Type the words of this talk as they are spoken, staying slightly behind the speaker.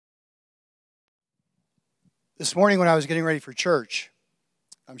This morning when I was getting ready for church,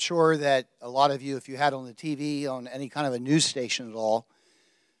 I'm sure that a lot of you, if you had on the TV, on any kind of a news station at all,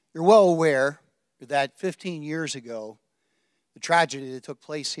 you're well aware that 15 years ago, the tragedy that took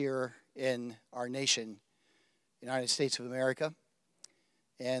place here in our nation, United States of America,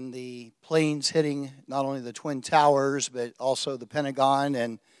 and the planes hitting not only the Twin Towers, but also the Pentagon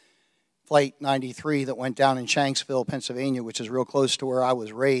and Flight 93 that went down in Shanksville, Pennsylvania, which is real close to where I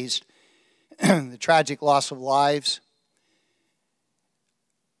was raised. The tragic loss of lives.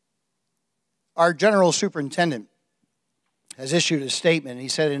 Our general superintendent has issued a statement. He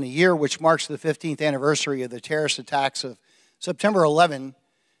said, in a year which marks the 15th anniversary of the terrorist attacks of September 11,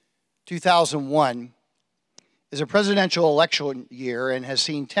 2001, is a presidential election year and has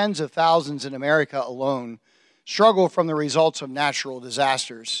seen tens of thousands in America alone struggle from the results of natural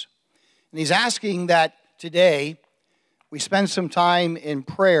disasters. And he's asking that today we spend some time in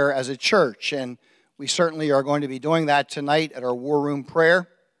prayer as a church, and we certainly are going to be doing that tonight at our War Room Prayer.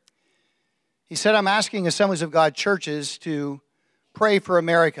 He said, I'm asking Assemblies of God churches to pray for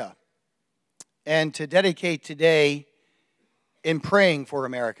America and to dedicate today in praying for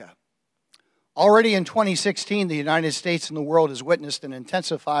America. Already in 2016, the United States and the world has witnessed an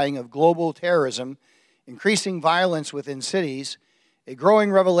intensifying of global terrorism, increasing violence within cities, a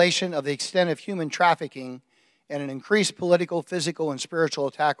growing revelation of the extent of human trafficking, and an increased political, physical, and spiritual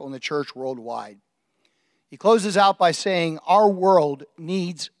attack on the church worldwide. He closes out by saying, our world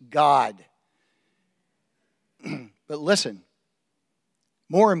needs God. But listen,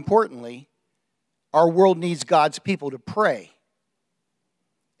 more importantly, our world needs God's people to pray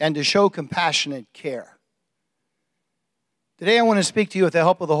and to show compassionate care. Today I want to speak to you with the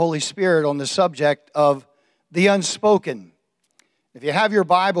help of the Holy Spirit on the subject of the unspoken. If you have your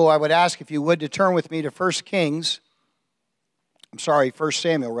Bible, I would ask if you would to turn with me to 1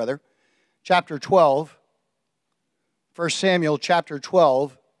 Samuel, chapter 12. 1 Samuel, chapter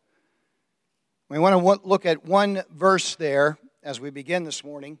 12. We want to look at one verse there as we begin this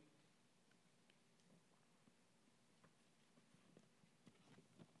morning.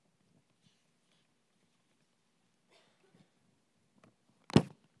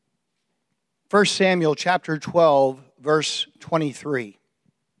 First Samuel, chapter 12, verse 23.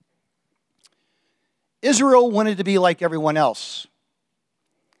 Israel wanted to be like everyone else.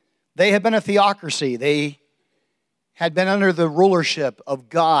 They had been a theocracy. They had been under the rulership of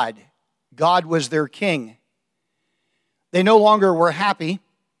God. God was their king. They no longer were happy.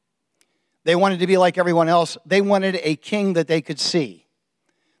 They wanted to be like everyone else. They wanted a king that they could see.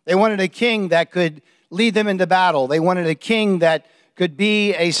 They wanted a king that could lead them into battle. They wanted a king that could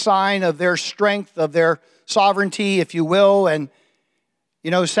be a sign of their strength, of their sovereignty, if you will. And,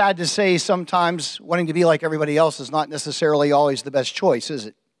 sad to say, sometimes wanting to be like everybody else is not necessarily always the best choice, is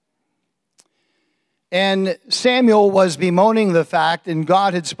it? And Samuel was bemoaning the fact, and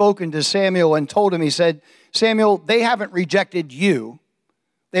God had spoken to Samuel and told him, he said, Samuel, they haven't rejected you,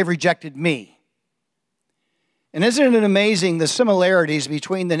 they've rejected me. And isn't it amazing the similarities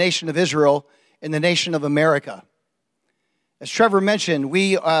between the nation of Israel and the nation of America? As Trevor mentioned,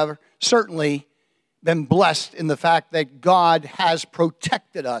 we are certainly been blessed in the fact that God has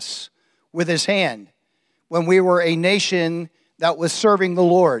protected us with his hand when we were a nation that was serving the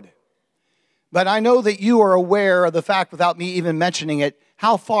Lord. But I know that you are aware of the fact, without me even mentioning it,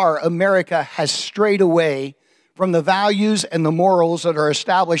 how far America has strayed away from the values and the morals that are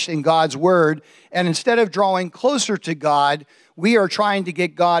established in God's Word. And instead of drawing closer to God, we are trying to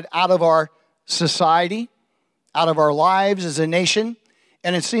get God out of our society, out of our lives as a nation.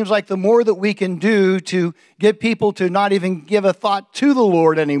 And it seems like the more that we can do to get people to not even give a thought to the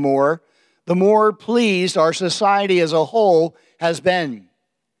Lord anymore, the more pleased our society as a whole has been.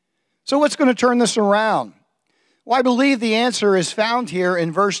 So what's going to turn this around? Well, I believe the answer is found here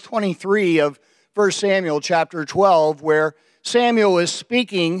in verse 23 of 1 Samuel chapter 12, where Samuel is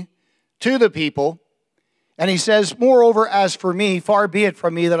speaking to the people. And he says, moreover, as for me, far be it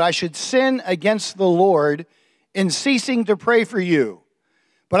from me that I should sin against the Lord in ceasing to pray for you.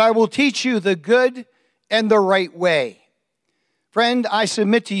 But I will teach you the good and the right way. Friend, I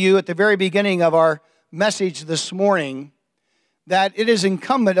submit to you at the very beginning of our message this morning that it is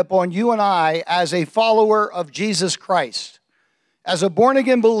incumbent upon you and I as a follower of Jesus Christ, as a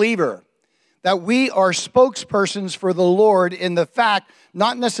born-again believer, that we are spokespersons for the Lord in the fact,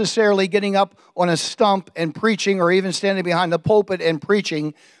 not necessarily getting up on a stump and preaching or even standing behind the pulpit and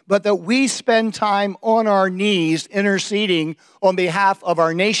preaching, but that we spend time on our knees interceding on behalf of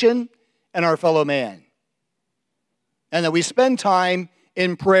our nation and our fellow man. And that we spend time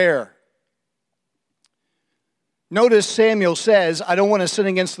in prayer. Notice Samuel says, I don't want to sin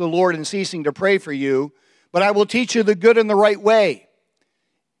against the Lord in ceasing to pray for you, but I will teach you the good and the right way,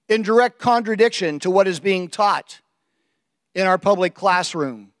 in direct contradiction to what is being taught in our public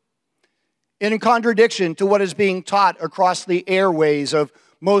classroom, in contradiction to what is being taught across the airways of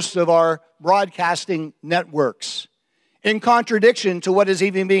most of our broadcasting networks, in contradiction to what is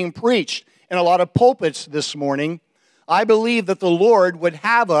even being preached in a lot of pulpits this morning. I believe that the Lord would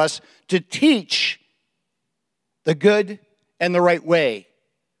have us to teach the good and the right way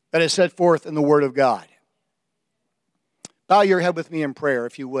that is set forth in the Word of God. Bow your head with me in prayer,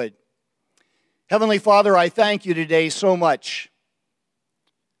 if you would. Heavenly Father, I thank you today so much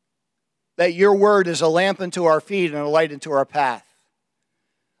that your word is a lamp unto our feet and a light unto our path.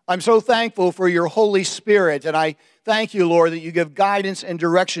 I'm so thankful for your Holy Spirit, and I thank you, Lord, that you give guidance and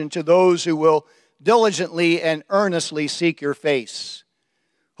direction to those who will diligently and earnestly seek your face.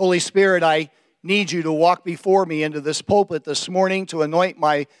 Holy Spirit, I need you to walk before me into this pulpit this morning to anoint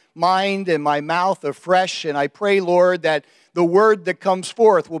my mind and my mouth afresh, and I pray, Lord, that the word that comes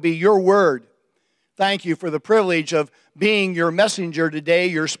forth will be your word. Thank you for the privilege of being your messenger today,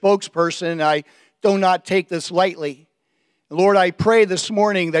 your spokesperson. I do not take this lightly. Lord, I pray this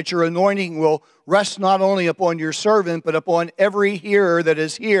morning that your anointing will rest not only upon your servant, but upon every hearer that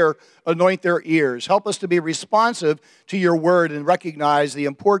is here. Anoint their ears. Help us to be responsive to your word and recognize the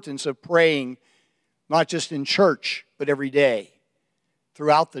importance of praying, not just in church, but every day,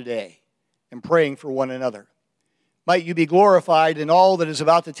 throughout the day, and praying for one another. Might you be glorified in all that is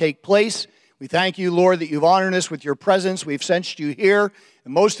about to take place. We thank you, Lord, that you've honored us with your presence. We've sensed you here.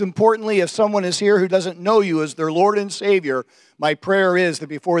 And most importantly, if someone is here who doesn't know you as their Lord and Savior, my prayer is that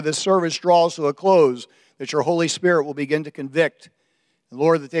before this service draws to a close, that your Holy Spirit will begin to convict. And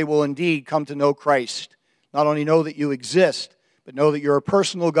Lord, that they will indeed come to know Christ. Not only know that you exist, but know that you're a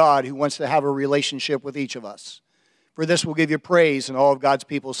personal God who wants to have a relationship with each of us. For this we'll give you praise, and all of God's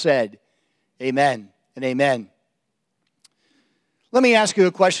people said, amen and amen. Let me ask you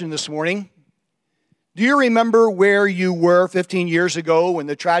a question this morning. Do you remember where you were 15 years ago when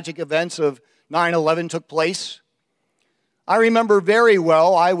the tragic events of 9/11 took place? I remember very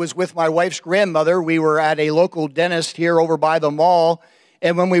well. I was with my wife's grandmother. We were at a local dentist here over by the mall,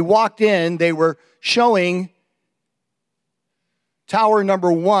 and when we walked in, they were showing tower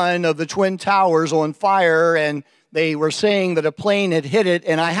number 1 of the Twin Towers on fire, and they were saying that a plane had hit it.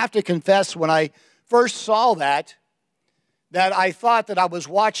 And I have to confess, when I first saw that I thought that I was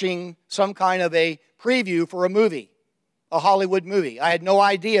watching some kind of a preview for a movie, a Hollywood movie. I had no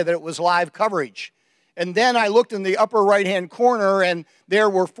idea that it was live coverage. And then I looked in the upper right-hand corner, and there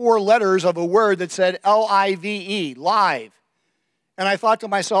were 4 letters of a word that said L-I-V-E, live. And I thought to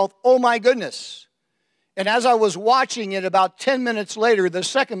myself, oh my goodness. And as I was watching it, about 10 minutes later, the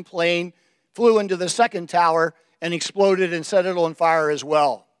second plane flew into the second tower and exploded and set it on fire as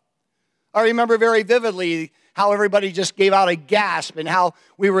well. I remember very vividly how everybody just gave out a gasp and how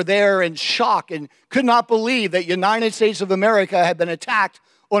we were there in shock and could not believe that United States of America had been attacked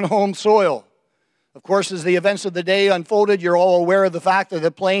on home soil. Of course, as the events of the day unfolded, you're all aware of the fact that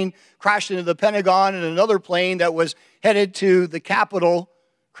the plane crashed into the Pentagon, and another plane that was headed to the Capitol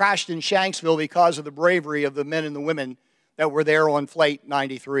crashed in Shanksville because of the bravery of the men and the women that were there on Flight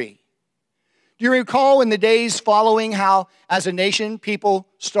 93. Do you recall in the days following how, as a nation, people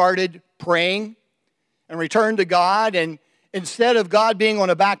started praying and returned to God, and instead of God being on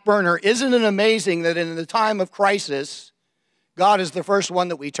a back burner, isn't it amazing that in the time of crisis, God is the first one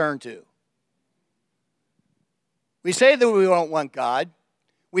that we turn to? We say that we don't want God.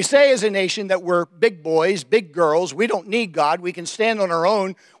 We say as a nation that we're big boys, big girls. We don't need God. We can stand on our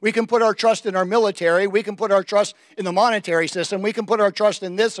own. We can put our trust in our military. We can put our trust in the monetary system. We can put our trust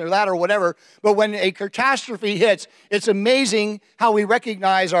in this or that or whatever. But when a catastrophe hits, it's amazing how we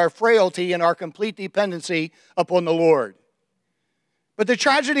recognize our frailty and our complete dependency upon the Lord. But the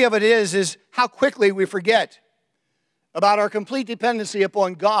tragedy of it is how quickly we forget about our complete dependency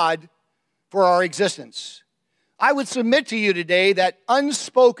upon God for our existence. I would submit to you today that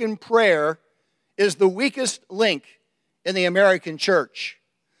unspoken prayer is the weakest link in the American church.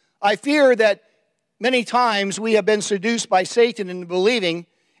 I fear that many times we have been seduced by Satan into believing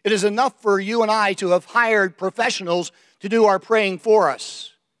it is enough for you and I to have hired professionals to do our praying for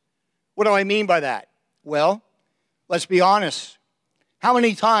us. What do I mean by that? Well, let's be honest. How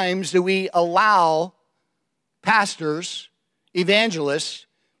many times do we allow pastors, evangelists,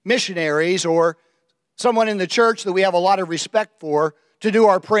 missionaries, or someone in the church that we have a lot of respect for to do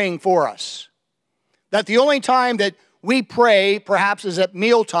our praying for us? That the only time that we pray perhaps is at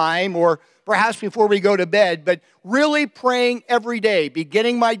mealtime or perhaps before we go to bed, but really praying every day,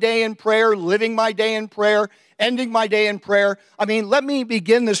 beginning my day in prayer, living my day in prayer, ending my day in prayer. I mean, let me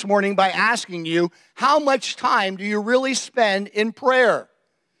begin this morning by asking you, how much time do you really spend in prayer?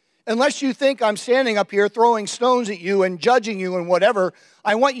 Unless you think I'm standing up here throwing stones at you and judging you and whatever,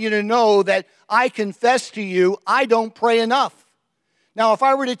 I want you to know that I confess to you, I don't pray enough. Now, if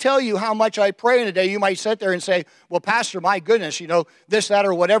I were to tell you how much I pray in a day, you might sit there and say, well, Pastor, my goodness, you know, this, that,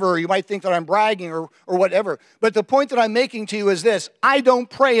 or whatever, or you might think that I'm bragging or whatever. But the point that I'm making to you is this: I don't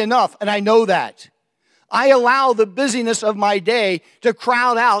pray enough, and I know that. I allow the busyness of my day to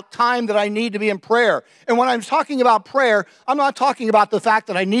crowd out time that I need to be in prayer. And when I'm talking about prayer, I'm not talking about the fact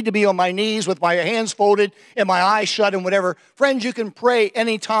that I need to be on my knees with my hands folded and my eyes shut and whatever. Friends, you can pray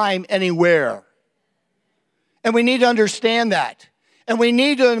anytime, anywhere. And we need to understand that. And we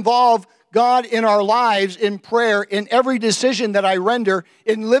need to involve God in our lives in prayer, in every decision that I render,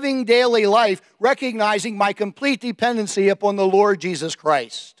 in living daily life, recognizing my complete dependency upon the Lord Jesus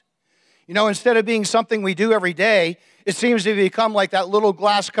Christ. You know, instead of being something we do every day, it seems to become like that little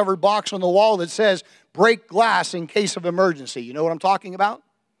glass-covered box on the wall that says, break glass in case of emergency. You know what I'm talking about?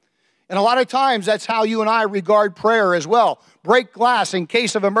 And a lot of times, that's how you and I regard prayer as well. Break glass in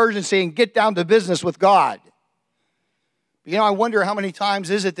case of emergency and get down to business with God. You know, I wonder how many times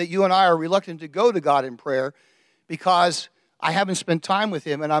is it that you and I are reluctant to go to God in prayer because I haven't spent time with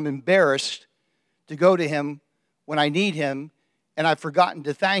Him and I'm embarrassed to go to Him when I need Him, and I've forgotten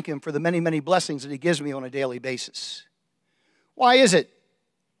to thank Him for the many, many blessings that He gives me on a daily basis. Why is it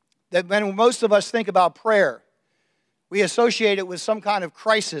that when most of us think about prayer, we associate it with some kind of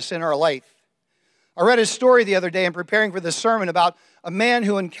crisis in our life? I read a story the other day in preparing for this sermon about a man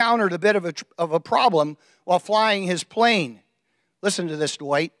who encountered a bit of a problem while flying his plane. Listen to this,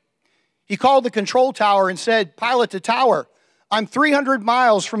 Dwight. He called the control tower and said, "Pilot to tower, I'm 300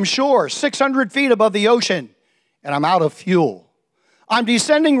 miles from shore, 600 feet above the ocean, and I'm out of fuel. I'm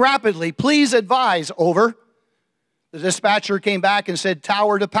descending rapidly. Please advise." Over. The dispatcher came back and said,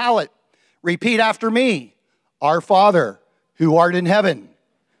 "Tower to pilot, repeat after me. Our Father, who art in heaven,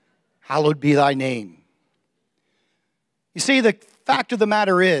 hallowed be thy name." You see, the fact of the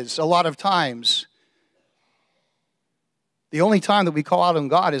matter is, a lot of times, the only time that we call out on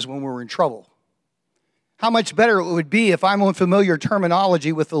God is when we're in trouble. How much better it would be if I'm on familiar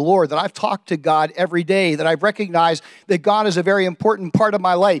terminology with the Lord, that I've talked to God every day, that I've recognized that God is a very important part of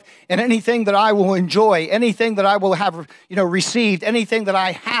my life. And anything that I will enjoy, anything that I will have, received, anything that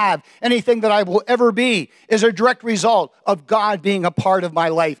I have, anything that I will ever be is a direct result of God being a part of my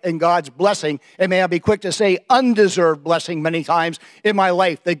life and God's blessing. And may I be quick to say, undeserved blessing many times in my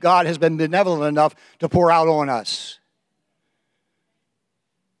life that God has been benevolent enough to pour out on us.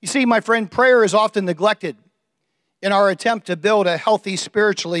 You see, my friend, prayer is often neglected in our attempt to build a healthy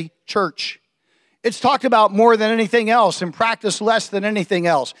spiritually church. It's talked about more than anything else and practiced less than anything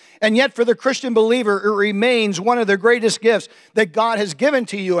else. And yet for the Christian believer, it remains one of the greatest gifts that God has given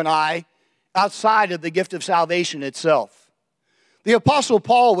to you and I outside of the gift of salvation itself. The Apostle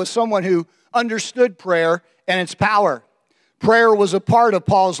Paul was someone who understood prayer and its power. Prayer was a part of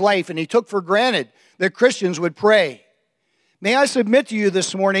Paul's life, and he took for granted that Christians would pray. May I submit to you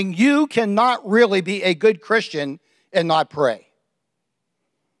this morning, you cannot really be a good Christian and not pray.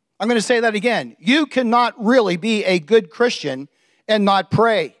 I'm going to say that again. You cannot really be a good Christian and not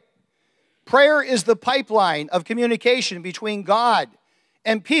pray. Prayer is the pipeline of communication between God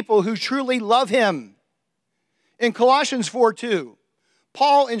and people who truly love Him. In Colossians 4:2,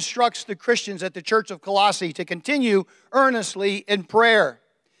 Paul instructs the Christians at the church of Colossae to continue earnestly in prayer.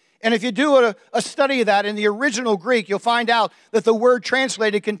 And if you do a study of that in the original Greek, you'll find out that the word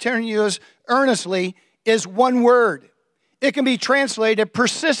translated continuous earnestly is one word. It can be translated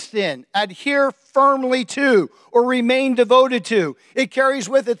persist in, adhere firmly to, or remain devoted to. It carries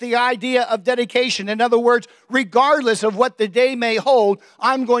with it the idea of dedication. In other words, regardless of what the day may hold,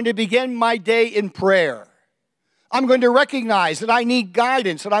 I'm going to begin my day in prayer. I'm going to recognize that I need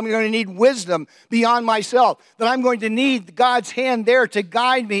guidance, that I'm going to need wisdom beyond myself, that I'm going to need God's hand there to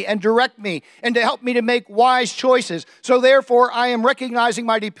guide me and direct me and to help me to make wise choices. So therefore, I am recognizing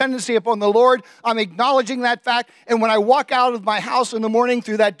my dependency upon the Lord. I'm acknowledging that fact. And when I walk out of my house in the morning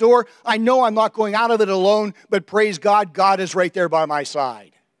through that door, I know I'm not going out of it alone, but praise God, God is right there by my side.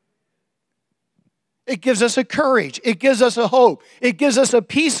 It gives us a courage. It gives us a hope. It gives us a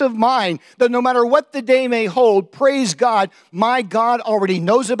peace of mind that no matter what the day may hold, praise God, my God already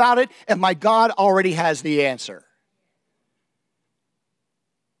knows about it and my God already has the answer.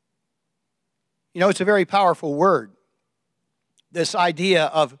 You know, it's a very powerful word, this idea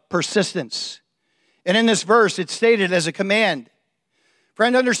of persistence. And in this verse, it's stated as a command.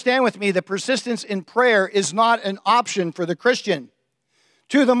 Friend, understand with me that persistence in prayer is not an option for the Christian.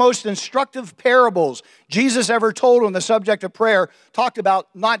 Two of the most instructive parables Jesus ever told on the subject of prayer talked about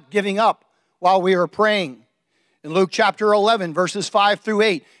not giving up while we are praying. In Luke chapter 11, verses 5 through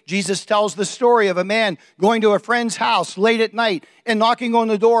 8, Jesus tells the story of a man going to a friend's house late at night and knocking on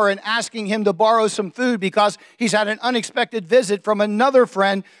the door and asking him to borrow some food because he's had an unexpected visit from another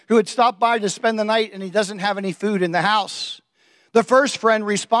friend who had stopped by to spend the night and he doesn't have any food in the house. The first friend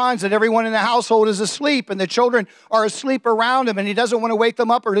responds that everyone in the household is asleep and the children are asleep around him and he doesn't want to wake them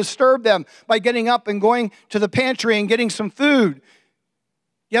up or disturb them by getting up and going to the pantry and getting some food.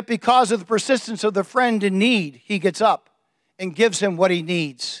 Yet because of the persistence of the friend in need, he gets up and gives him what he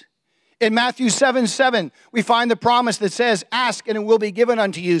needs. In Matthew 7:7, we find the promise that says, ask and it will be given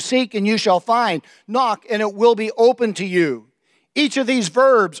unto you. Seek and you shall find. Knock and it will be open to you. Each of these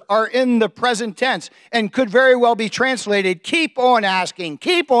verbs are in the present tense and could very well be translated, keep on asking,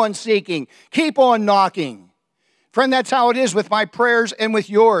 keep on seeking, keep on knocking. Friend, that's how it is with my prayers and with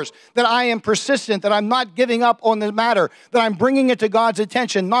yours, that I am persistent, that I'm not giving up on the matter, that I'm bringing it to God's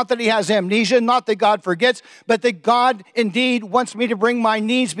attention, not that he has amnesia, not that God forgets, but that God indeed wants me to bring my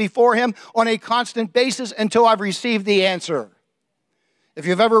needs before him on a constant basis until I've received the answer. If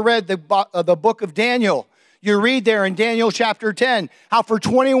you've ever read the book of Daniel, you read there in Daniel chapter 10 how for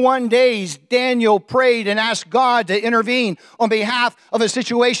 21 days Daniel prayed and asked God to intervene on behalf of a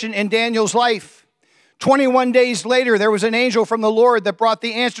situation in Daniel's life. 21 days later, there was an angel from the Lord that brought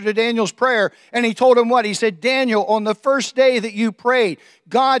the answer to Daniel's prayer. And he told him what? He said, Daniel, on the first day that you prayed,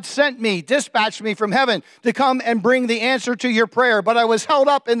 God sent me, dispatched me from heaven to come and bring the answer to your prayer. But I was held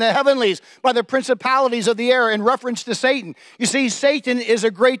up in the heavenlies by the principalities of the air in reference to Satan. You see, Satan is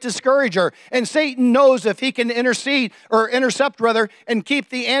a great discourager. And Satan knows if he can intercept and keep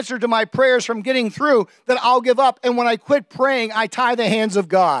the answer to my prayers from getting through, that I'll give up. And when I quit praying, I tie the hands of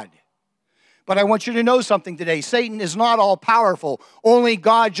God. But I want you to know something today. Satan is not all powerful. Only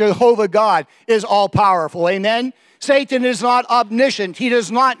God, Jehovah God, is all powerful. Amen? Satan is not omniscient. He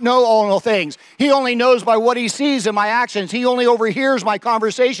does not know all things. He only knows by what he sees in my actions. He only overhears my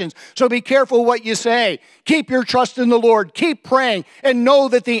conversations. So be careful what you say. Keep your trust in the Lord. Keep praying and know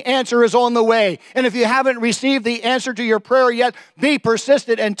that the answer is on the way. And if you haven't received the answer to your prayer yet, be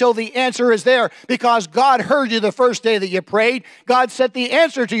persistent until the answer is there, because God heard you the first day that you prayed. God set the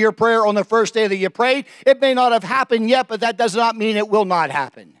answer to your prayer on the first day that you prayed. It may not have happened yet, but that does not mean it will not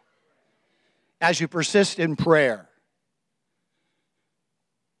happen as you persist in prayer.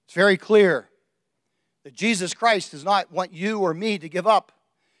 It's very clear that Jesus Christ does not want you or me to give up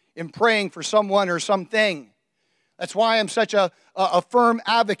in praying for someone or something. That's why I'm such a firm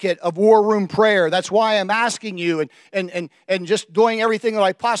advocate of war room prayer. That's why I'm asking you and just doing everything that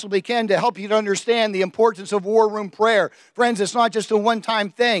I possibly can to help you to understand the importance of war room prayer. Friends, it's not just a one-time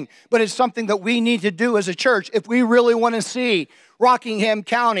thing, but it's something that we need to do as a church if we really want to see Rockingham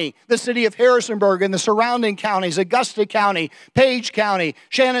County, the city of Harrisonburg and the surrounding counties, Augusta County, Page County,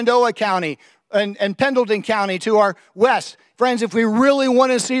 Shenandoah County, and Pendleton County to our west. Friends, if we really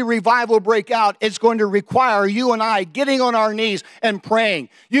want to see revival break out, it's going to require you and I getting on our knees and praying.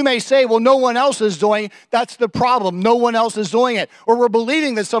 You may say, well, no one else is doing it. That's the problem. No one else is doing it. Or we're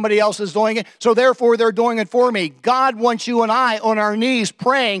believing that somebody else is doing it, so therefore they're doing it for me. God wants you and I on our knees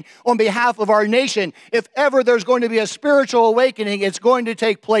praying on behalf of our nation. If ever there's going to be a spiritual awakening, it's going to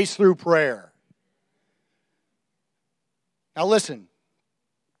take place through prayer. Now listen.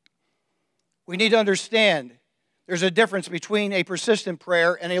 We need to understand there's a difference between a persistent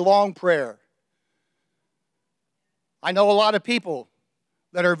prayer and a long prayer. I know a lot of people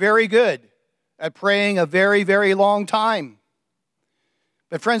that are very good at praying a very, very long time.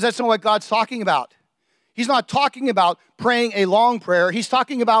 But friends, that's not what God's talking about. He's not talking about praying a long prayer. He's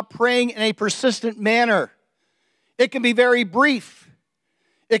talking about praying in a persistent manner. It can be very brief.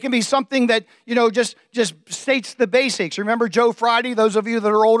 It can be something that, just states the basics. Remember Joe Friday? Those of you that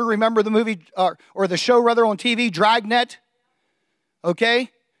are older remember the movie, or the show rather on TV, Dragnet? Okay?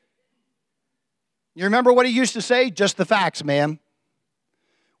 You remember what he used to say? Just the facts, ma'am.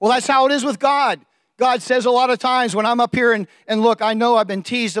 Well, that's how it is with God. God says a lot of times when I'm up here and look, I know I've been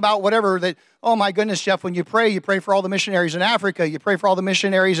teased about whatever that, oh my goodness, Jeff, when you pray for all the missionaries in Africa, you pray for all the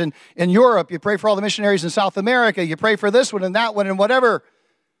missionaries in Europe, you pray for all the missionaries in South America, you pray for this one and that one and whatever.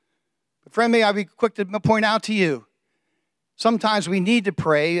 But friend, may I be quick to point out to you, sometimes we need to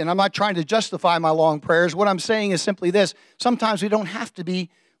pray, and I'm not trying to justify my long prayers. What I'm saying is simply this. Sometimes we don't have to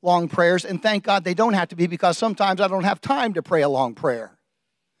be long prayers, and thank God they don't have to be, because sometimes I don't have time to pray a long prayer.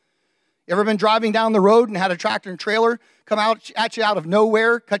 You ever been driving down the road and had a tractor and trailer come out at you out of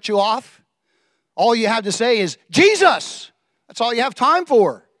nowhere, cut you off? All you have to say is, Jesus! That's all you have time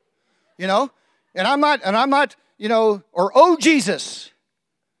for, And I'm not, or oh, Jesus.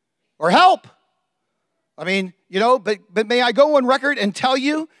 or help. I mean, but may I go on record and tell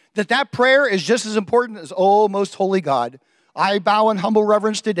you that that prayer is just as important as, oh, most holy God, I bow in humble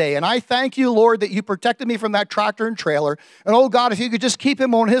reverence today, and I thank you, Lord, that you protected me from that tractor and trailer. And, oh, God, if you could just keep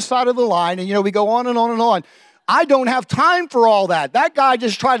him on his side of the line, and, we go on and on and on. I don't have time for all that. That guy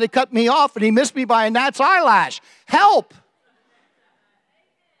just tried to cut me off, and he missed me by a gnat's eyelash. Help!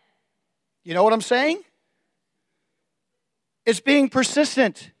 You know what I'm saying? It's being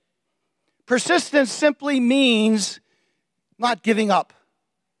persistent. Persistence simply means not giving up.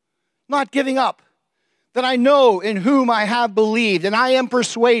 Not giving up. That I know in whom I have believed, and I am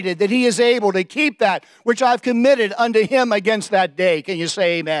persuaded that he is able to keep that which I've committed unto him against that day. Can you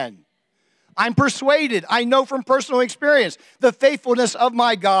say amen? I'm persuaded. I know from personal experience the faithfulness of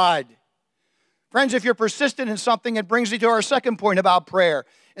my God. Friends, if you're persistent in something, it brings me to our second point about prayer,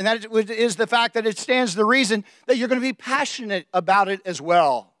 and that is the fact that it stands the reason that you're going to be passionate about it as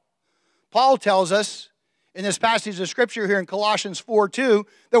well. Paul tells us in this passage of Scripture here in Colossians 4:2,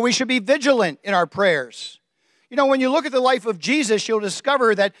 that we should be vigilant in our prayers. When you look at the life of Jesus, you'll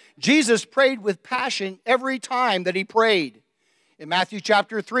discover that Jesus prayed with passion every time that he prayed. In Matthew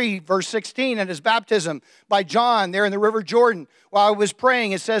chapter 3, verse 16, at his baptism by John there in the River Jordan, while I was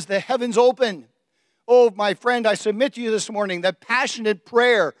praying, it says, the heavens opened. Oh, my friend, I submit to you this morning that passionate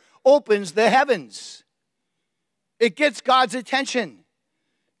prayer opens the heavens. It gets God's attention.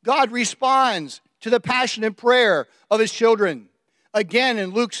 God responds to the passionate prayer of his children. Again,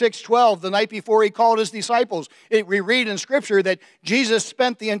 in Luke 6:12, the night before he called his disciples, we read in Scripture that Jesus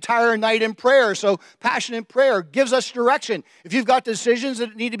spent the entire night in prayer. So passionate prayer gives us direction. If you've got decisions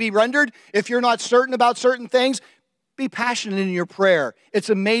that need to be rendered, if you're not certain about certain things, be passionate in your prayer. It's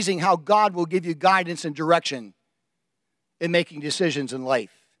amazing how God will give you guidance and direction in making decisions in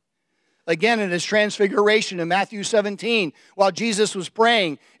life. Again, in his transfiguration in Matthew 17, while Jesus was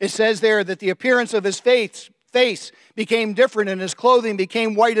praying, it says there that the appearance of his face became different and his clothing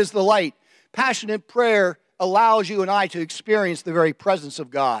became white as the light. Passionate prayer allows you and I to experience the very presence of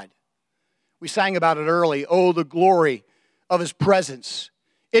God. We sang about it early. Oh, the glory of his presence.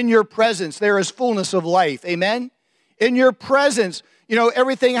 In your presence, there is fullness of life. Amen? In your presence,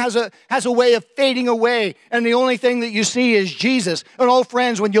 everything has a way of fading away, and the only thing that you see is Jesus. And oh,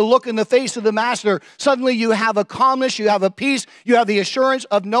 friends, when you look in the face of the Master, suddenly you have a calmness, you have a peace, you have the assurance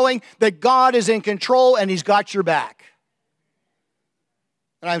of knowing that God is in control and he's got your back.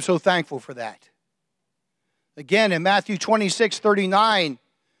 And I'm so thankful for that. Again, in Matthew 26:39,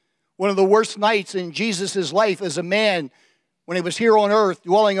 one of the worst nights in Jesus' life as a man when he was here on earth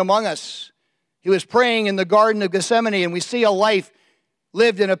dwelling among us, he was praying in the Garden of Gethsemane, and we see a life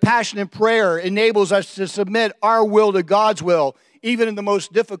lived in a passionate prayer enables us to submit our will to God's will, even in the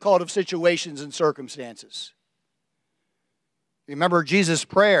most difficult of situations and circumstances. Remember Jesus'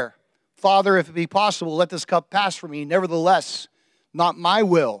 prayer, Father, if it be possible, let this cup pass from me. Nevertheless, not my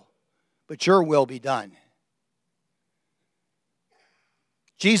will, but your will be done.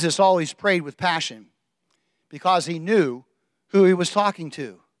 Jesus always prayed with passion because he knew who he was talking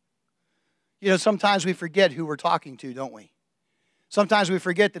to. Sometimes we forget who we're talking to, don't we? Sometimes we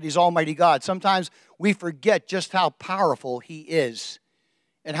forget that he's Almighty God. Sometimes we forget just how powerful he is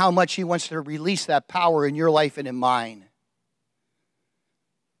and how much he wants to release that power in your life and in mine.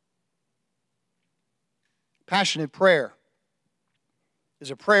 Passionate prayer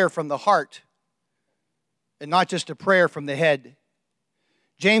is a prayer from the heart and not just a prayer from the head.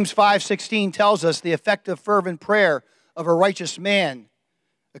 James 5:16 tells us the effective fervent prayer of a righteous man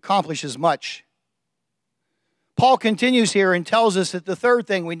accomplishes much. Paul continues here and tells us that the third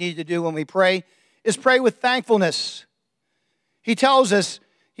thing we need to do when we pray is pray with thankfulness. He tells us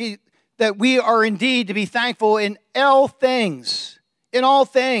that we are indeed to be thankful in all things. In all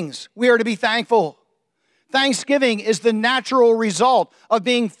things, we are to be thankful. Thanksgiving is the natural result of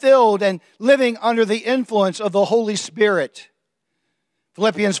being filled and living under the influence of the Holy Spirit.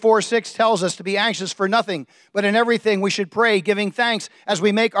 Philippians 4:6 tells us to be anxious for nothing, but in everything we should pray, giving thanks as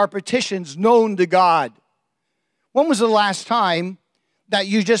we make our petitions known to God. When was the last time that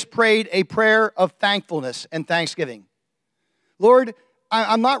you just prayed a prayer of thankfulness and thanksgiving? Lord,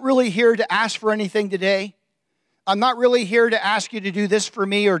 I'm not really here to ask for anything today. I'm not really here to ask you to do this for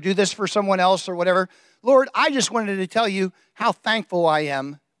me or do this for someone else or whatever. Lord, I just wanted to tell you how thankful I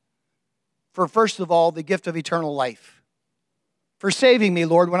am for, first of all, the gift of eternal life. For saving me,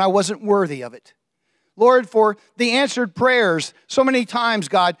 Lord, when I wasn't worthy of it. Lord, for the answered prayers so many times,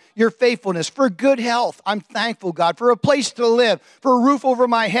 God, your faithfulness, for good health. I'm thankful, God, for a place to live, for a roof over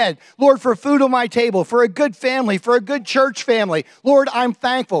my head. Lord, for food on my table, for a good family, for a good church family. Lord, I'm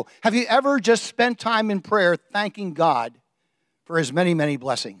thankful. Have you ever just spent time in prayer thanking God for his many, many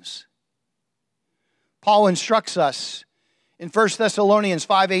blessings? Paul instructs us in 1 Thessalonians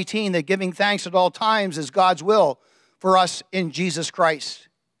 5:18 that giving thanks at all times is God's will for us in Jesus Christ.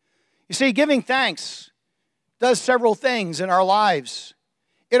 You see, giving thanks does several things in our lives.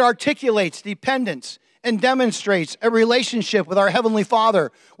 It articulates dependence and demonstrates a relationship with our Heavenly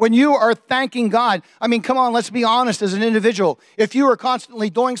Father. When you are thanking God, I mean, come on, let's be honest as an individual. If you are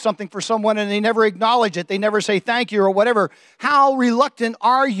constantly doing something for someone and they never acknowledge it, they never say thank you or whatever, how reluctant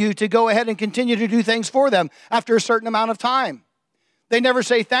are you to go ahead and continue to do things for them after a certain amount of time? They never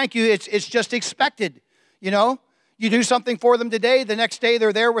say thank you. It's just expected, you know? You do something for them today, the next day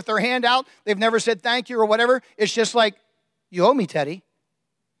they're there with their hand out. They've never said thank you or whatever. It's just like, you owe me, Teddy.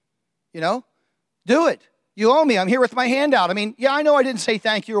 You know? Do it. You owe me. I'm here with my hand out. I mean, yeah, I know I didn't say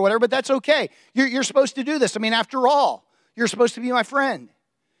thank you or whatever, but that's okay. You're supposed to do this. I mean, after all, you're supposed to be my friend.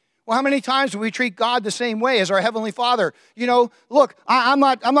 Well, how many times do we treat God the same way as our Heavenly Father? You know, look, I'm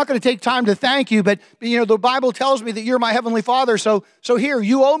not going to take time to thank you, but you know, the Bible tells me that you're my Heavenly Father, so here,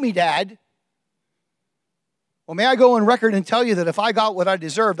 you owe me, Dad. Well, may I go on record and tell you that if I got what I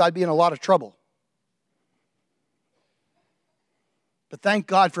deserved, I'd be in a lot of trouble. But thank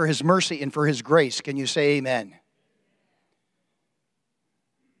God for His mercy and for His grace. Can you say amen?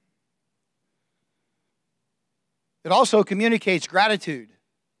 It also communicates gratitude.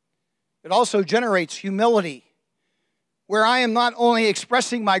 It also generates humility, where I am not only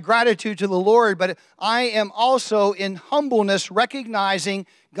expressing my gratitude to the Lord, but I am also in humbleness recognizing,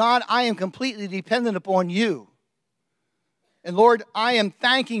 God, I am completely dependent upon you. And Lord, I am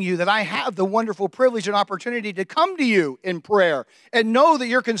thanking you that I have the wonderful privilege and opportunity to come to you in prayer and know that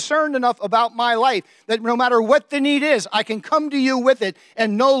you're concerned enough about my life that no matter what the need is, I can come to you with it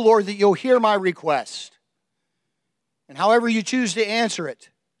and know, Lord, that you'll hear my request. And however you choose to answer it,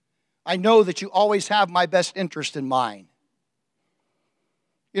 I know that you always have my best interest in mind.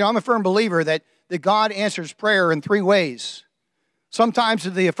 You know, I'm a firm believer that God answers prayer in three ways. Sometimes to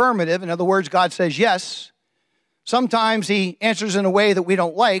the affirmative, in other words, God says yes. Sometimes He answers in a way that we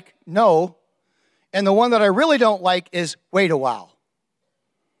don't like, no. And the one that I really don't like is wait a while.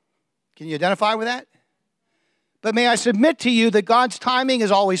 Can you identify with that? But may I submit to you that God's timing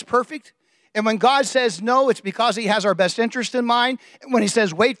is always perfect. And when God says no, it's because He has our best interest in mind. And when He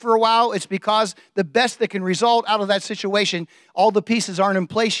says wait for a while, it's because the best that can result out of that situation, all the pieces aren't in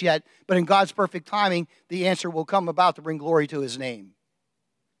place yet, but in God's perfect timing, the answer will come about to bring glory to His name.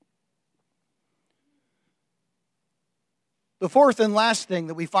 The fourth and last thing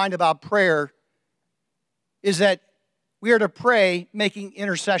that we find about prayer is that we are to pray making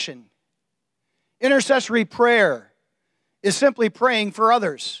intercession. Intercessory prayer is simply praying for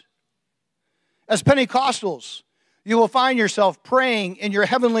others. As Pentecostals, you will find yourself praying in your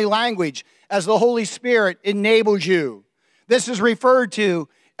heavenly language as the Holy Spirit enables you. This is referred to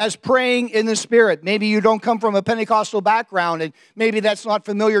as praying in the Spirit. Maybe you don't come from a Pentecostal background, and maybe that's not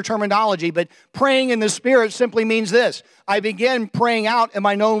familiar terminology, but praying in the Spirit simply means this. I begin praying out in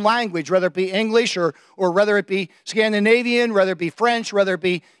my known language, whether it be English or whether it be Scandinavian, whether it be French, whether it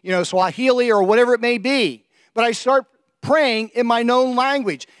be, Swahili or whatever it may be. But I start praying in my known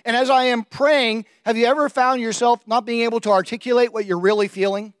language. And as I am praying, have you ever found yourself not being able to articulate what you're really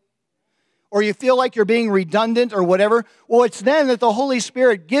feeling? Or you feel like you're being redundant or whatever? Well, it's then that the Holy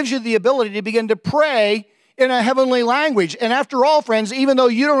Spirit gives you the ability to begin to pray in a heavenly language. And after all, friends, even though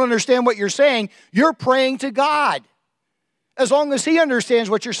you don't understand what you're saying, you're praying to God. As long as He understands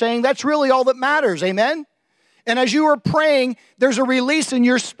what you're saying, that's really all that matters. Amen? And as you are praying, there's a release in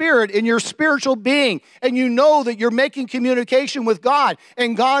your spirit, in your spiritual being. And you know that you're making communication with God.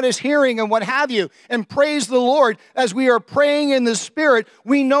 And God is hearing and what have you. And praise the Lord, as we are praying in the Spirit,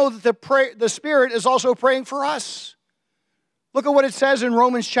 we know that the Spirit is also praying for us. Look at what it says in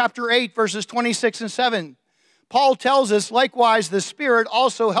Romans chapter 8, verses 26 and 7. Paul tells us, likewise, the Spirit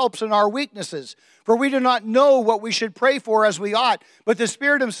also helps in our weaknesses. For we do not know what we should pray for as we ought, but the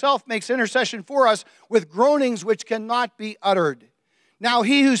Spirit Himself makes intercession for us with groanings which cannot be uttered. Now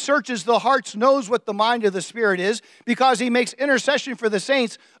He who searches the hearts knows what the mind of the Spirit is, because He makes intercession for the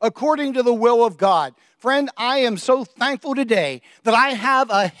saints according to the will of God. Friend, I am so thankful today that I have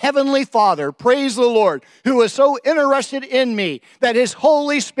a heavenly Father, praise the Lord, who is so interested in me that His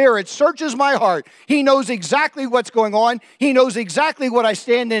Holy Spirit searches my heart. He knows exactly what's going on. He knows exactly what I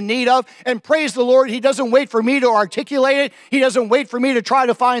stand in need of. And praise the Lord, He doesn't wait for me to articulate it. He doesn't wait for me to try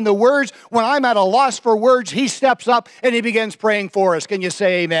to find the words. When I'm at a loss for words, He steps up and He begins praying for us. Can you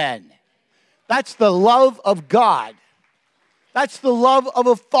say amen? That's the love of God. That's the love of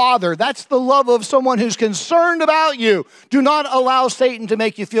a father. That's the love of someone who's concerned about you. Do not allow Satan to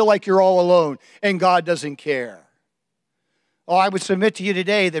make you feel like you're all alone and God doesn't care. Oh, I would submit to you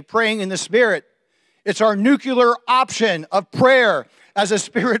today that praying in the Spirit It's our nuclear option of prayer as a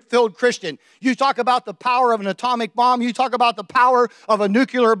Spirit-filled Christian. You talk about the power of an atomic bomb. You talk about the power of a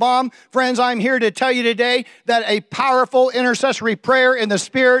nuclear bomb. Friends, I'm here to tell you today that a powerful intercessory prayer in the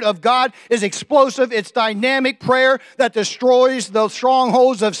Spirit of God is explosive. It's dynamic prayer that destroys the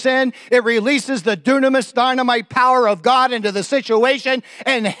strongholds of sin. It releases the dunamis, dynamite power of God into the situation,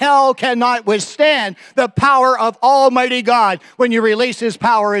 and hell cannot withstand the power of Almighty God when you release His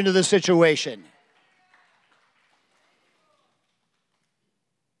power into the situation.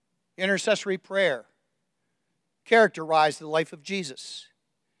 Intercessory prayer characterized the life of Jesus.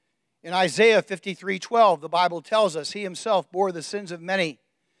 In Isaiah 53:12, the Bible tells us He Himself bore the sins of many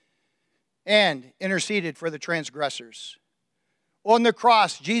and interceded for the transgressors. On the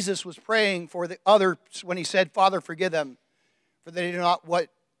cross, Jesus was praying for the others when He said, Father, forgive them, for they do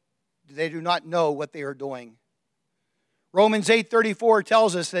not know what they are doing. Romans 8:34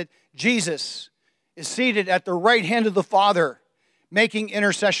 tells us that Jesus is seated at the right hand of the Father, making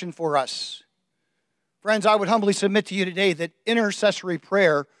intercession for us. Friends, I would humbly submit to you today that intercessory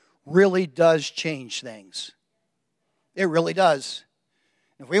prayer really does change things. It really does.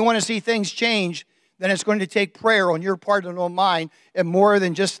 If we want to see things change, then it's going to take prayer on your part and on mine, and more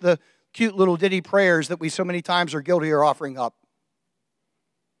than just the cute little ditty prayers that we so many times are guilty of offering up.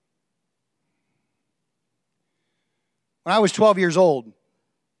 When I was 12 years old,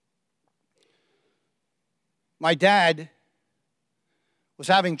 my dad was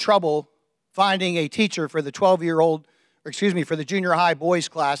having trouble finding a teacher for the for the junior high boys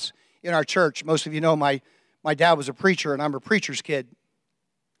class in our church. Most of you know my dad was a preacher, and I'm a preacher's kid.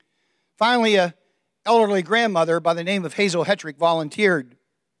 Finally, an elderly grandmother by the name of Hazel Hetrick volunteered.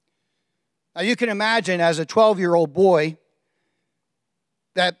 Now, you can imagine as a 12-year-old boy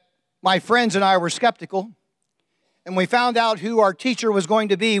that my friends and I were skeptical, and we found out who our teacher was going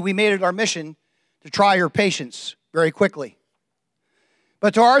to be. We made it our mission to try her patience very quickly.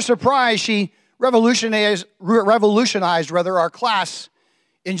 But to our surprise, she revolutionized our class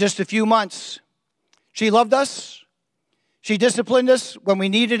in just a few months. She loved us. She disciplined us when we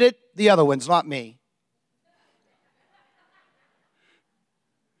needed it. The other ones, not me.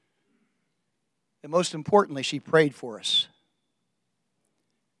 And most importantly, she prayed for us.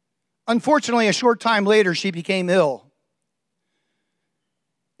 Unfortunately, a short time later, she became ill.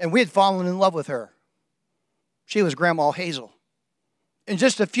 And we had fallen in love with her. She was Grandma Hazel. In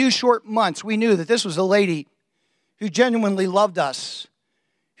just a few short months, we knew that this was a lady who genuinely loved us,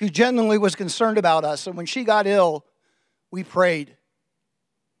 who genuinely was concerned about us. And when she got ill, we prayed.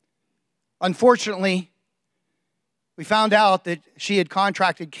 Unfortunately, we found out that she had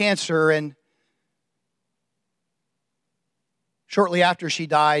contracted cancer, and shortly after she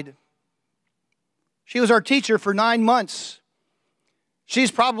died, she was our teacher for 9 months. She's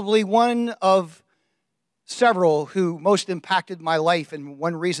probably one of several who most impacted my life, and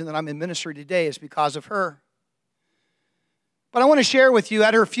one reason that I'm in ministry today is because of her. But I want to share with you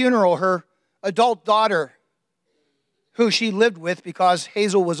at her funeral, her adult daughter, who she lived with because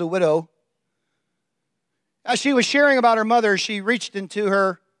Hazel was a widow. As she was sharing about her mother, she reached into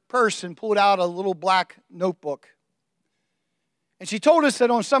her purse and pulled out a little black notebook. And she told us that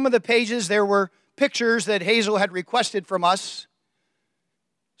on some of the pages there were pictures that Hazel had requested from us,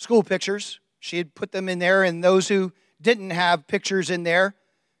 school pictures. She had put them in there, and those who didn't have pictures in there,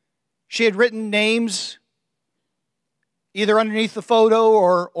 she had written names either underneath the photo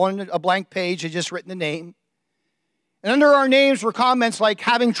or on a blank page, had just written the name. And under our names were comments like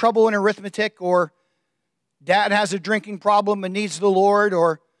having trouble in arithmetic, or dad has a drinking problem and needs the Lord,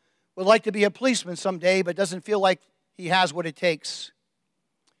 or would like to be a policeman someday but doesn't feel like he has what it takes.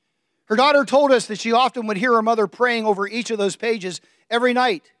 Her daughter told us that she often would hear her mother praying over each of those pages every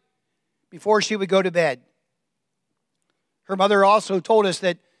night before she would go to bed. Her mother also told us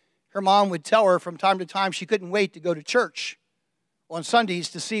that her mom would tell her from time to time she couldn't wait to go to church on Sundays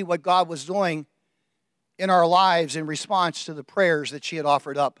to see what God was doing in our lives in response to the prayers that she had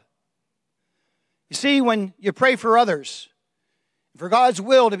offered up. You see, when you pray for others, for God's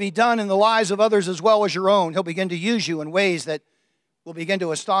will to be done in the lives of others as well as your own, He'll begin to use you in ways that will begin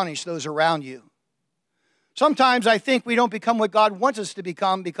to astonish those around you. Sometimes I think we don't become what God wants us to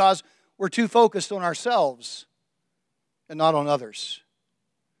become because we're too focused on ourselves and not on others.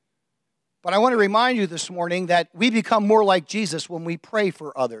 But I want to remind you this morning that we become more like Jesus when we pray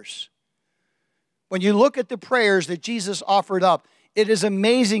for others. When you look at the prayers that Jesus offered up, it is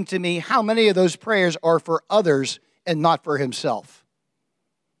amazing to me how many of those prayers are for others and not for Himself.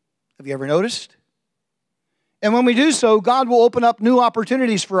 Have you ever noticed? And when we do so, God will open up new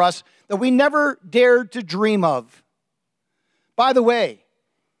opportunities for us that we never dared to dream of. By the way,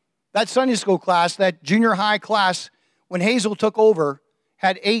 That Sunday school class, that junior high class, when Hazel took over,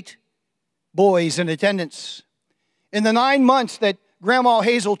 had 8 boys in attendance. In the 9 months that Grandma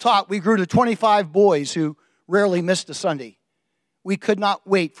Hazel taught, we grew to 25 boys who rarely missed a Sunday. We could not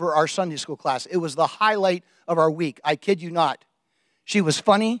wait for our Sunday school class. It was the highlight of our week. I kid you not. She was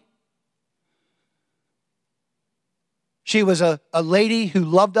funny. She was a lady who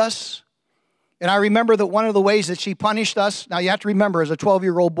loved us. And I remember that one of the ways that she punished us, now you have to remember, as a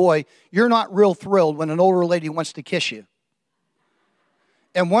 12-year-old boy, you're not real thrilled when an older lady wants to kiss you.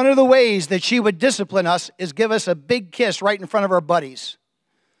 And one of the ways that she would discipline us is give us a big kiss right in front of our buddies.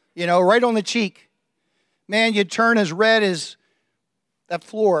 You know, right on the cheek. Man, you'd turn as red as that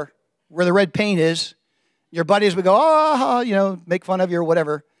floor where the red paint is. Your buddies would go, oh, you know, make fun of you or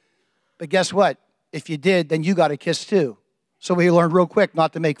whatever. But guess what? If you did, then you got a kiss too. So we learned real quick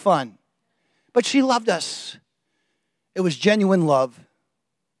not to make fun. But she loved us. It was genuine love.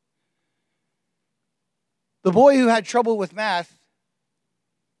 The boy who had trouble with math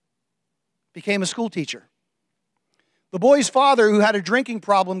became a school teacher. The boy's father, who had a drinking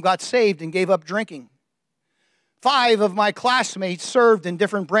problem, got saved and gave up drinking. 5 of my classmates served in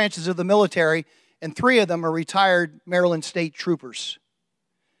different branches of the military, and 3 of them are retired Maryland State troopers.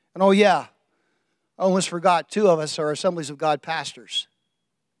 And oh yeah, I almost forgot 2 of us are Assemblies of God pastors.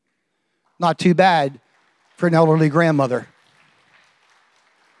 Not too bad for an elderly grandmother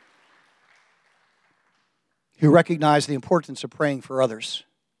who recognized the importance of praying for others.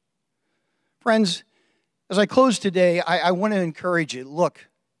 Friends, as I close today, I want to encourage you. Look,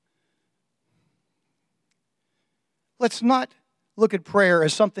 let's not look at prayer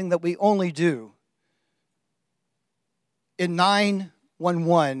as something that we only do in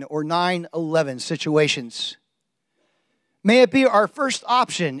 911 or 911 situations. May it be our first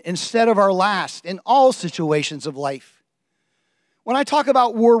option instead of our last in all situations of life. When I talk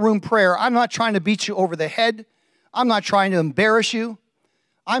about war room prayer, I'm not trying to beat you over the head. I'm not trying to embarrass you.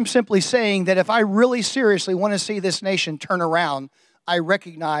 I'm simply saying that if I really seriously want to see this nation turn around, I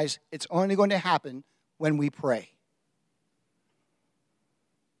recognize it's only going to happen when we pray.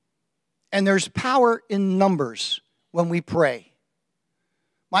 And there's power in numbers when we pray.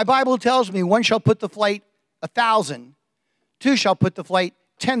 My Bible tells me 1 shall put to flight 1,000, 2 shall put to flight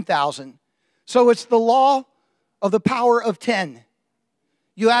 10,000. So it's the law of the power of 10.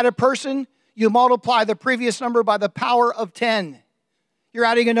 You add a person, you multiply the previous number by the power of 10. You're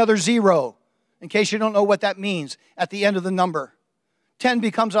adding another 0, in case you don't know what that means at the end of the number. 10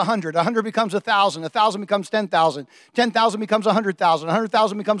 becomes 100, 100 becomes 1,000, 1,000 becomes 10,000, 10,000 becomes 100,000,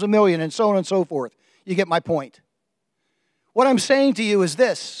 100,000 becomes 1,000,000, and so on and so forth. You get my point. What I'm saying to you is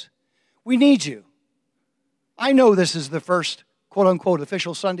this: we need you. I know this is the first, quote-unquote,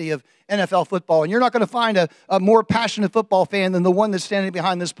 official Sunday of NFL football, and you're not going to find a more passionate football fan than the one that's standing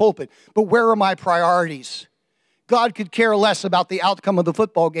behind this pulpit. But where are my priorities? God could care less about the outcome of the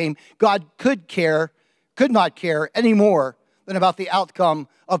football game. God could not care any more than about the outcome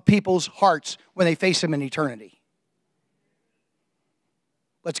of people's hearts when they face Him in eternity.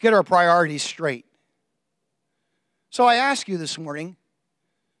 Let's get our priorities straight. So I ask you this morning,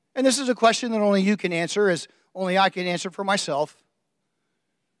 and this is a question that only you can answer, as only I can answer for myself.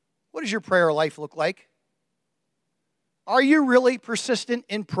 What does your prayer life look like? Are you really persistent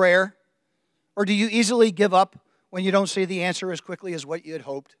in prayer? Or do you easily give up when you don't see the answer as quickly as what you had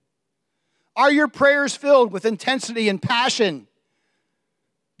hoped? Are your prayers filled with intensity and passion?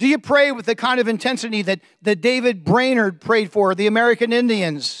 Do you pray with the kind of intensity that David Brainerd prayed for the American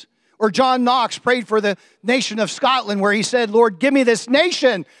Indians? Or John Knox prayed for the nation of Scotland, where he said, Lord, give me this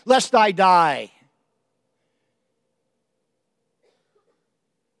nation, lest I die.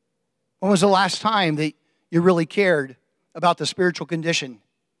 When was the last time that you really cared about the spiritual condition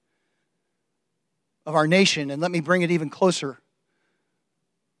of our nation? And let me bring it even closer,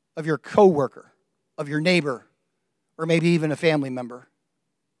 of your coworker, of your neighbor, or maybe even a family member.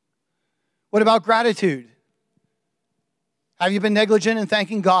 What about gratitude? Have you been negligent in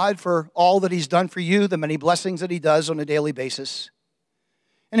thanking God for all that He's done for you, the many blessings that He does on a daily basis?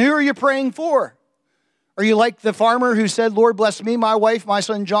 And who are you praying for? Are you like the farmer who said, Lord, bless me, my wife, my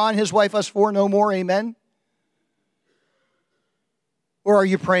son John, his wife, us four, no more, amen? Or are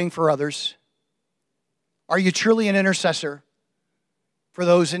you praying for others? Are you truly an intercessor for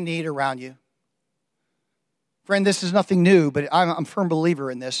those in need around you? Friend, this is nothing new, but I'm a firm believer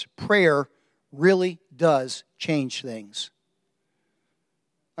in this. Prayer really does change things.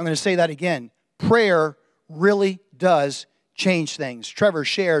 I'm going to say that again. Prayer really does change things. Trevor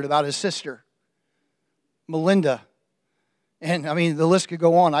shared about his sister, Melinda, And I mean, the list could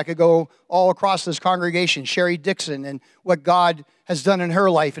go on. I could go all across this congregation, Sherry Dixon, and what God has done in her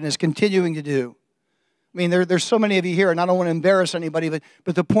life and is continuing to do. I mean, there's so many of you here, and I don't want to embarrass anybody,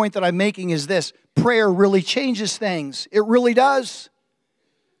 but the point that I'm making is this. Prayer really changes things. It really does.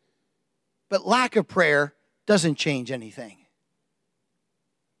 But lack of prayer doesn't change anything.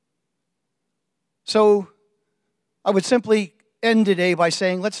 So I would simply end today by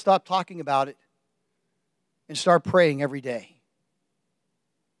saying, let's stop talking about it and start praying every day.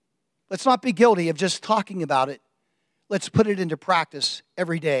 Let's not be guilty of just talking about it. Let's put it into practice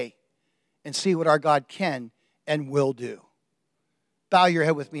every day and see what our God can and will do. Bow your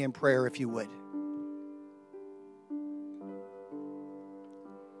head with me in prayer if you would.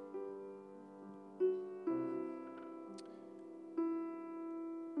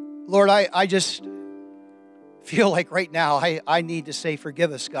 Lord, I just feel like right now I need to say,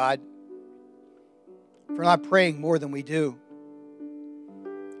 forgive us, God, for not praying more than we do.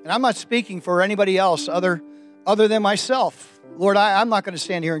 And I'm not speaking for anybody else other than myself. Lord, I'm not going to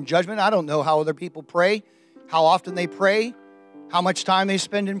stand here in judgment. I don't know how other people pray, how often they pray, how much time they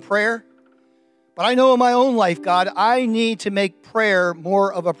spend in prayer. But I know in my own life, God, I need to make prayer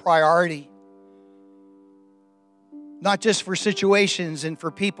more of a priority. Not just for situations and for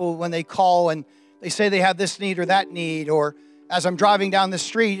people when they call and they say they have this need or that need, or as I'm driving down the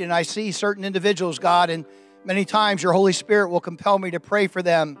street and I see certain individuals, God, and many times your Holy Spirit will compel me to pray for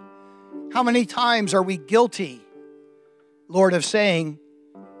them. How many times are we guilty, Lord, of saying,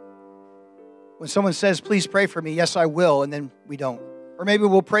 when someone says, please pray for me, yes, I will, and then we don't. Or maybe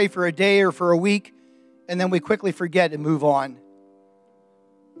we'll pray for a day or for a week, and then we quickly forget and move on.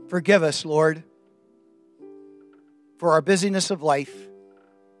 Forgive us, Lord, for our busyness of life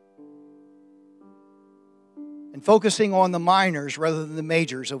and focusing on the minors rather than the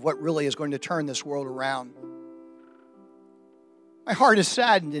majors of what really is going to turn this world around. My heart is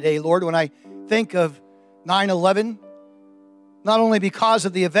saddened today, Lord, when I think of 9/11, not only because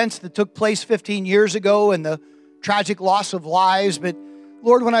of the events that took place 15 years ago and the tragic loss of lives, but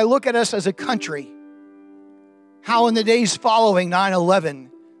Lord, when I look at us as a country, how in the days following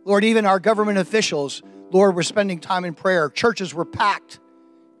 9/11, Lord, even our government officials, Lord, were spending time in prayer. Churches were packed.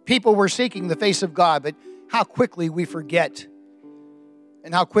 People were seeking the face of God, but how quickly we forget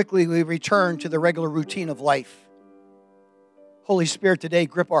and how quickly we return to the regular routine of life. Holy Spirit, today,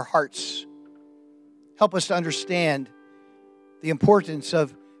 grip our hearts. Help us to understand the importance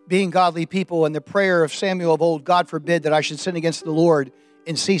of being godly people and the prayer of Samuel of old, God forbid that I should sin against the Lord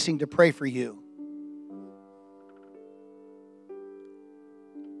in ceasing to pray for you.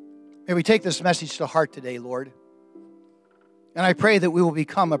 May we take this message to heart today, Lord. And I pray that we will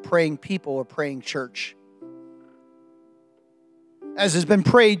become a praying people, a praying church. As has been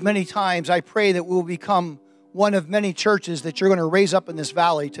prayed many times, I pray that we will become one of many churches that you're going to raise up in this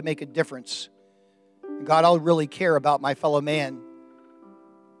valley to make a difference. And God, I'll really care about my fellow man,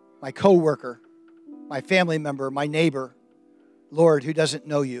 my coworker, my family member, my neighbor, Lord, who doesn't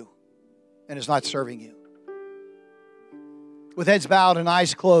know you and is not serving you. With heads bowed and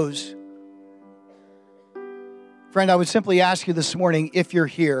eyes closed, friend, I would simply ask you this morning, if you're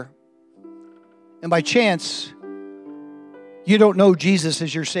here, and by chance, you don't know Jesus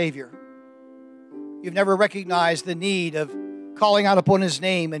as your Savior. You've never recognized the need of calling out upon His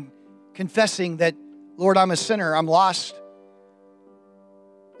name and confessing that, Lord, I'm a sinner, I'm lost,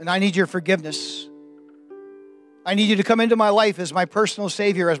 and I need your forgiveness. I need you to come into my life as my personal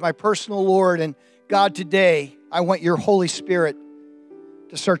Savior, as my personal Lord, and God, today, I want your Holy Spirit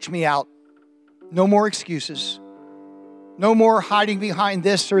to search me out. No more excuses. No more hiding behind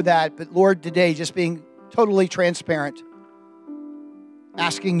this or that. But Lord, today, just being totally transparent.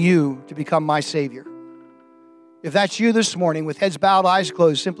 Asking you to become my Savior. If that's you this morning, with heads bowed, eyes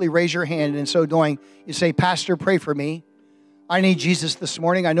closed, simply raise your hand. And in so doing, you say, Pastor, pray for me. I need Jesus this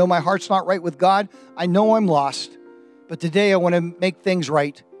morning. I know my heart's not right with God. I know I'm lost. But today I want to make things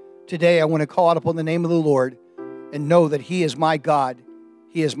right. Today I want to call out upon the name of the Lord and know that He is my God.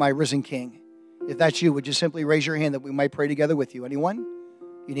 He is my risen King. If that's you, would you simply raise your hand that we might pray together with you? Anyone?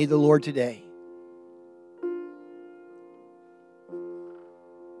 You need the Lord today.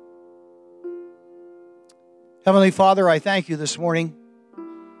 Heavenly Father, I thank you this morning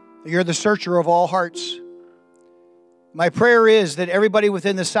that you're the searcher of all hearts. My prayer is that everybody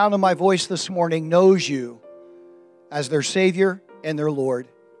within the sound of my voice this morning knows you as their Savior and their Lord.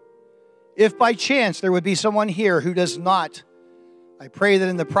 If by chance there would be someone here who does not, I pray that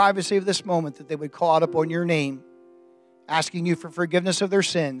in the privacy of this moment that they would call out upon your name, asking you for forgiveness of their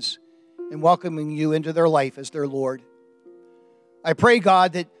sins and welcoming you into their life as their Lord. I pray,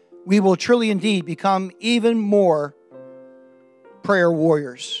 God, that we will truly indeed become even more prayer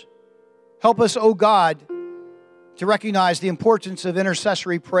warriors. Help us, oh God, to recognize the importance of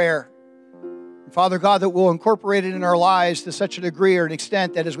intercessory prayer. And Father God, that we'll incorporate it in our lives to such a degree or an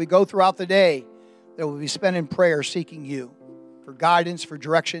extent that as we go throughout the day, that we'll be spent in prayer seeking you for guidance, for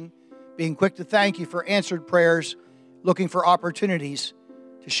direction, being quick to thank you for answered prayers, looking for opportunities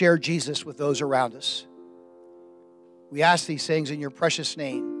to share Jesus with those around us. We ask these things in your precious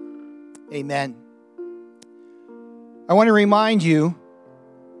name. Amen. I want to remind you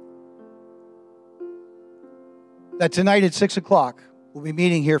that tonight at 6 o'clock, we'll be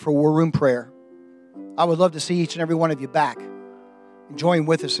meeting here for War Room Prayer. I would love to see each and every one of you back and join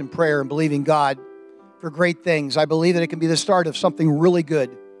with us in prayer and believing God for great things. I believe that it can be the start of something really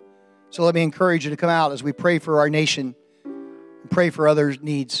good. So let me encourage you to come out as we pray for our nation and pray for others'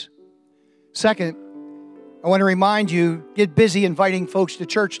 needs. Second, I want to remind you, get busy inviting folks to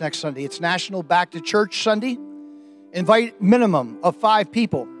church next Sunday. It's National Back to Church Sunday. Invite minimum of 5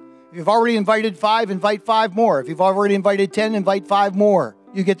 people. If you've already invited 5, invite 5 more. If you've already invited 10, invite 5 more.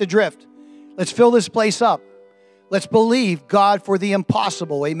 You get the drift. Let's fill this place up. Let's believe God for the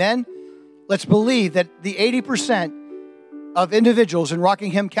impossible. Amen? Let's believe that the 80% of individuals in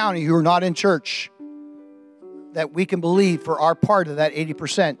Rockingham County who are not in church, that we can believe for our part of that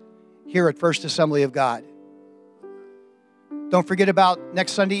 80% here at First Assembly of God. Don't forget about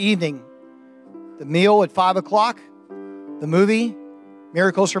next Sunday evening, the meal at 5 o'clock, the movie,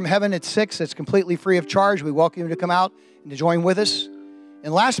 Miracles from Heaven at 6. It's completely free of charge. We welcome you to come out and to join with us.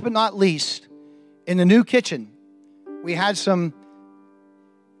 And last but not least, in the new kitchen, we had some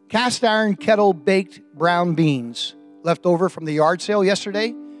cast iron kettle baked brown beans left over from the yard sale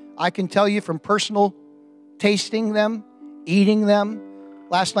yesterday. I can tell you from personal tasting them, eating them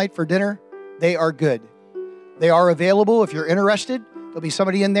last night for dinner, they are good. They are available if you're interested. There'll be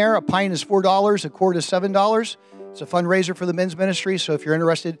somebody in there. A pint is $4, a quart is $7. It's a fundraiser for the men's ministry, so if you're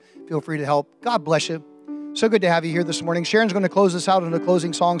interested, feel free to help. God bless you. So good to have you here this morning. Sharon's going to close us out in a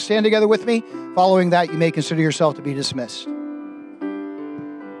closing song. Stand together with me. Following that, you may consider yourself to be dismissed.